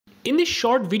In this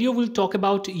short video, we'll talk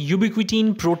about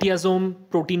ubiquitin-proteasome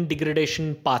protein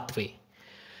degradation pathway.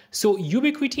 So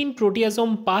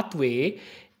ubiquitin-proteasome pathway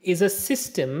is a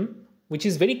system which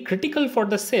is very critical for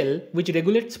the cell, which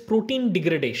regulates protein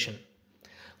degradation.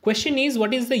 Question is,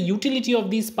 what is the utility of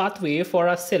this pathway for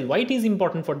a cell? Why it is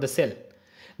important for the cell?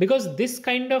 Because this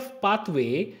kind of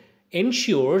pathway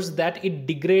ensures that it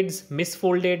degrades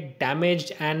misfolded,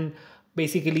 damaged, and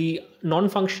basically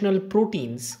non-functional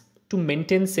proteins to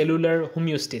maintain cellular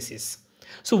homeostasis.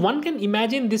 So one can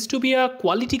imagine this to be a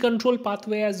quality control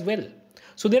pathway as well.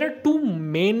 So there are two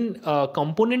main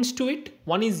components to it.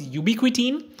 One is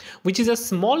ubiquitin, which is a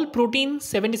small protein,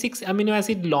 76 amino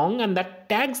acid long, and that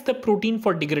tags the protein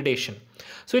for degradation.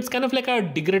 So it's kind of like a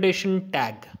degradation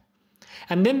tag.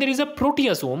 And then there is a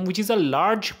proteasome, which is a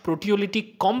large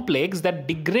proteolytic complex that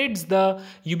degrades the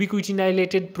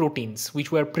ubiquitin-related proteins,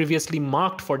 which were previously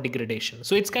marked for degradation.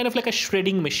 So it's kind of like a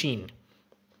shredding machine.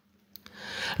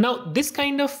 Now, this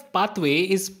kind of pathway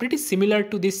is pretty similar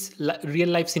to this real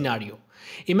life scenario.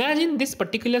 Imagine this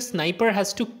particular sniper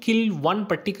has to kill one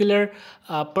particular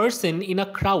person in a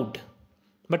crowd.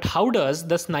 But how does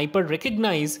the sniper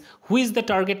recognize who is the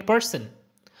target person?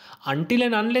 Until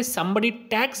and unless somebody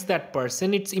tags that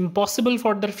person, it's impossible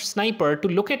for the sniper to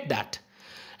look at that.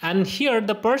 And here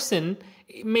the person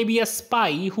may be a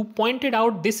spy who pointed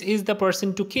out this is the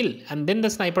person to kill, and then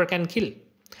the sniper can kill.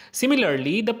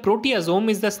 Similarly, the proteasome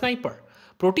is the sniper.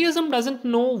 Proteasome doesn't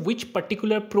know which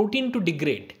particular protein to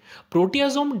degrade.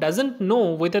 Proteasome doesn't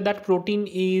know whether that protein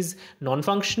is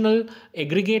non-functional,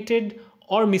 aggregated,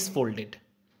 or misfolded.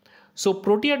 So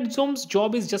proteasome's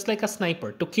job is just like a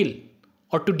sniper, to kill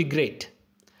or to degrade.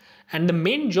 And the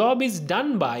main job is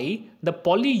done by the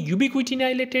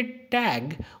polyubiquitin-related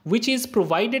tag, which is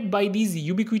provided by these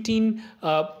ubiquitin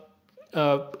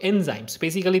enzymes.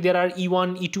 Basically, there are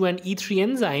E1, E2, and E3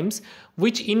 enzymes,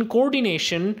 which in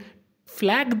coordination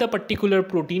flag the particular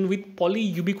protein with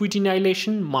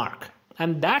polyubiquitinylation mark.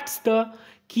 And that's the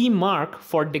key mark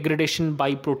for degradation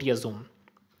by proteasome.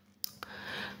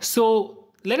 So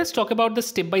let us talk about the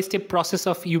step-by-step process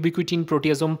of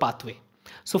ubiquitin-proteasome pathway.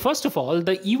 So first of all,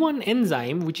 the E1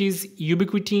 enzyme, which is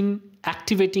ubiquitin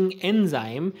activating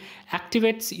enzyme,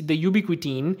 activates the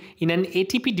ubiquitin in an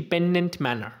ATP dependent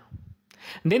manner.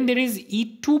 Then there is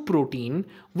E2 protein,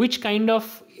 which kind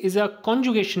of is a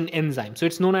conjugation enzyme. So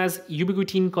it's known as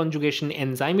ubiquitin conjugation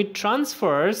enzyme. It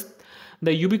transfers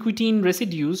the ubiquitin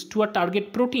residues to a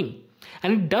target protein.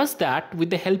 And it does that with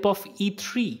the help of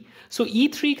E3. So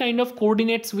E3 kind of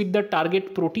coordinates with the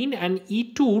target protein, and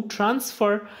E2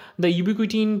 transfer the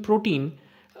ubiquitin protein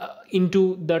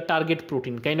into the target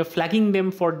protein, kind of flagging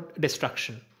them for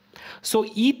destruction. So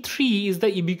E3 is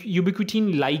the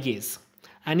ubiquitin ligase,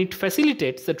 and it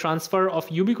facilitates the transfer of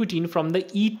ubiquitin from the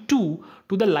E2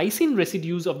 to the lysine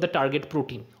residues of the target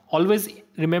protein. Always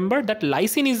remember that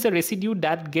lysine is the residue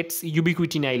that gets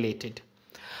ubiquitinated.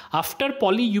 After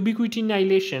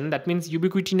polyubiquitinylation, that means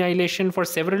ubiquitinylation for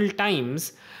several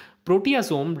times,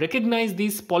 proteasome recognizes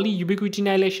this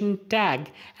polyubiquitinylation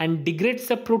tag and degrades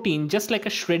the protein just like a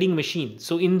shredding machine.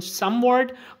 So in some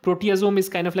word, proteasome is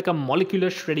kind of like a molecular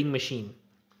shredding machine.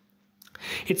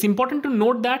 It's important to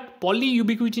note that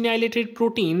polyubiquitinated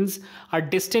proteins are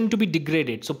destined to be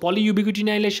degraded. So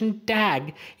polyubiquitinylation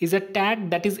tag is a tag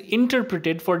that is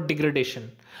interpreted for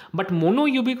degradation. But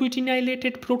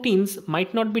monoubiquitinated proteins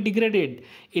might not be degraded.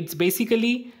 It's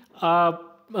basically kind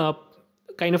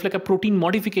of like a protein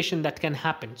modification that can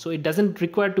happen. So it doesn't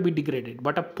require to be degraded,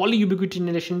 but a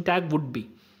polyubiquitination tag would be.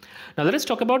 Now let us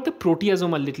talk about the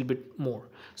proteasome a little bit more.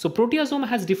 So proteasome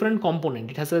has different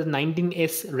components. It has a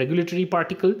 19S regulatory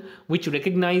particle which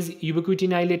recognize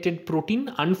ubiquitinated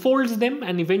protein, unfolds them,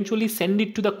 and eventually send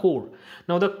it to the core.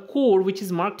 Now the core, which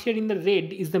is marked here in the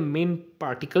red, is the main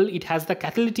particle. It has the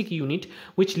catalytic unit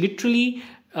which literally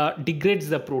degrades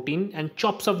the protein and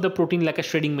chops off the protein like a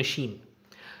shredding machine.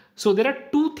 So there are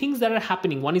two things that are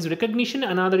happening. One is recognition,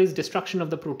 another is destruction of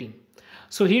the protein.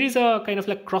 So here is a kind of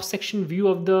like cross-section view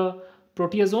of the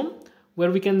proteasome,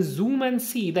 where we can zoom and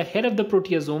see the head of the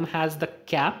proteasome has the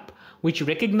cap which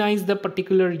recognize the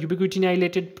particular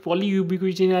ubiquitinated,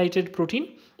 polyubiquitinated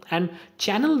protein, and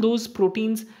channel those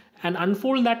proteins and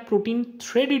unfold that protein,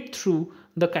 thread it through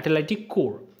the catalytic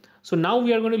core. So now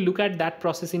we are going to look at that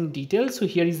process in detail. So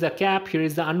here is the cap, here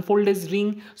is the unfolded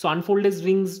ring. So unfolded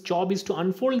ring's job is to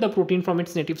unfold the protein from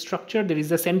its native structure. There is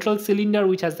the central cylinder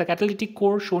which has the catalytic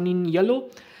core shown in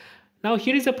yellow. Now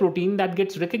here is a protein that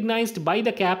gets recognized by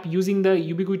the cap using the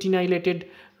ubiquitinated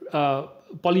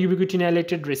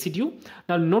polyubiquitinated residue.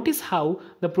 Now notice how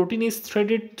the protein is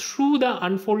threaded through the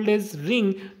unfolded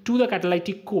ring to the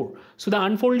catalytic core. So the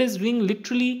unfolded ring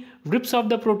literally rips off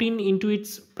the protein into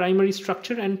its primary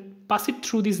structure and pass it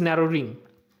through this narrow ring.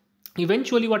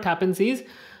 Eventually what happens is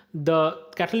the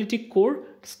catalytic core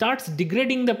starts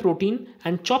degrading the protein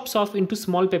and chops off into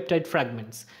small peptide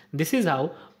fragments. This is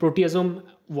how proteasome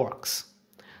works.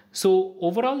 So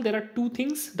overall, there are two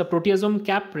things. The proteasome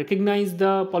cap recognizes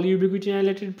the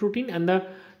polyubiquitinated protein, and the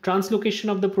translocation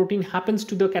of the protein happens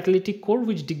to the catalytic core,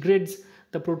 which degrades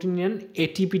the protein in an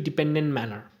ATP dependent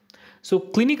manner. So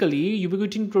clinically,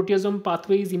 ubiquitin-proteasome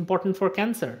pathway is important for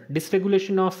cancer.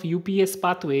 Dysregulation of UPS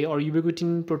pathway or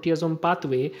ubiquitin-proteasome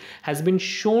pathway has been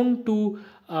shown to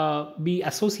be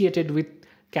associated with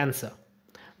cancer.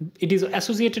 It is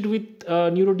associated with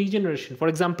neurodegeneration. For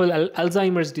example,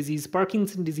 Alzheimer's disease,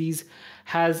 Parkinson's disease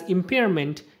has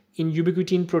impairment in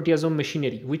ubiquitin-proteasome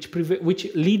machinery, which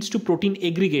leads to protein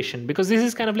aggregation, because this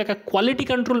is kind of like a quality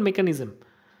control mechanism.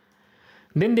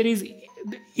 Then there is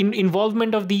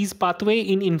involvement of these pathway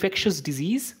in infectious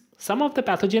disease. Some of the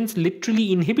pathogens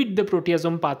literally inhibit the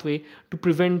proteasome pathway to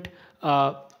prevent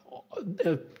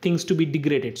things to be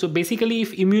degraded. So basically,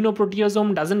 if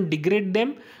immunoproteasome doesn't degrade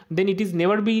them, then it is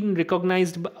never been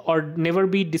recognized or never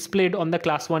be displayed on the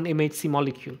class 1 MHC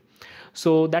molecule.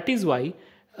 So that is why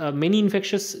many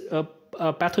infectious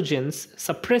pathogens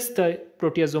suppress the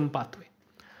proteasome pathway.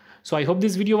 So I hope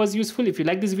this video was useful. If you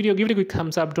like this video, give it a quick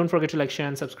thumbs up. Don't forget to like, share,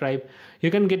 and subscribe. You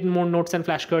can get more notes and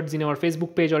flashcards in our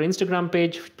Facebook page or Instagram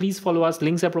page. Please follow us.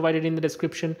 Links are provided in the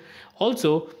description.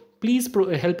 Also, please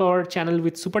help our channel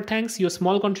with super thanks. Your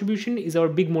small contribution is our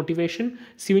big motivation.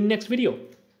 See you in next video.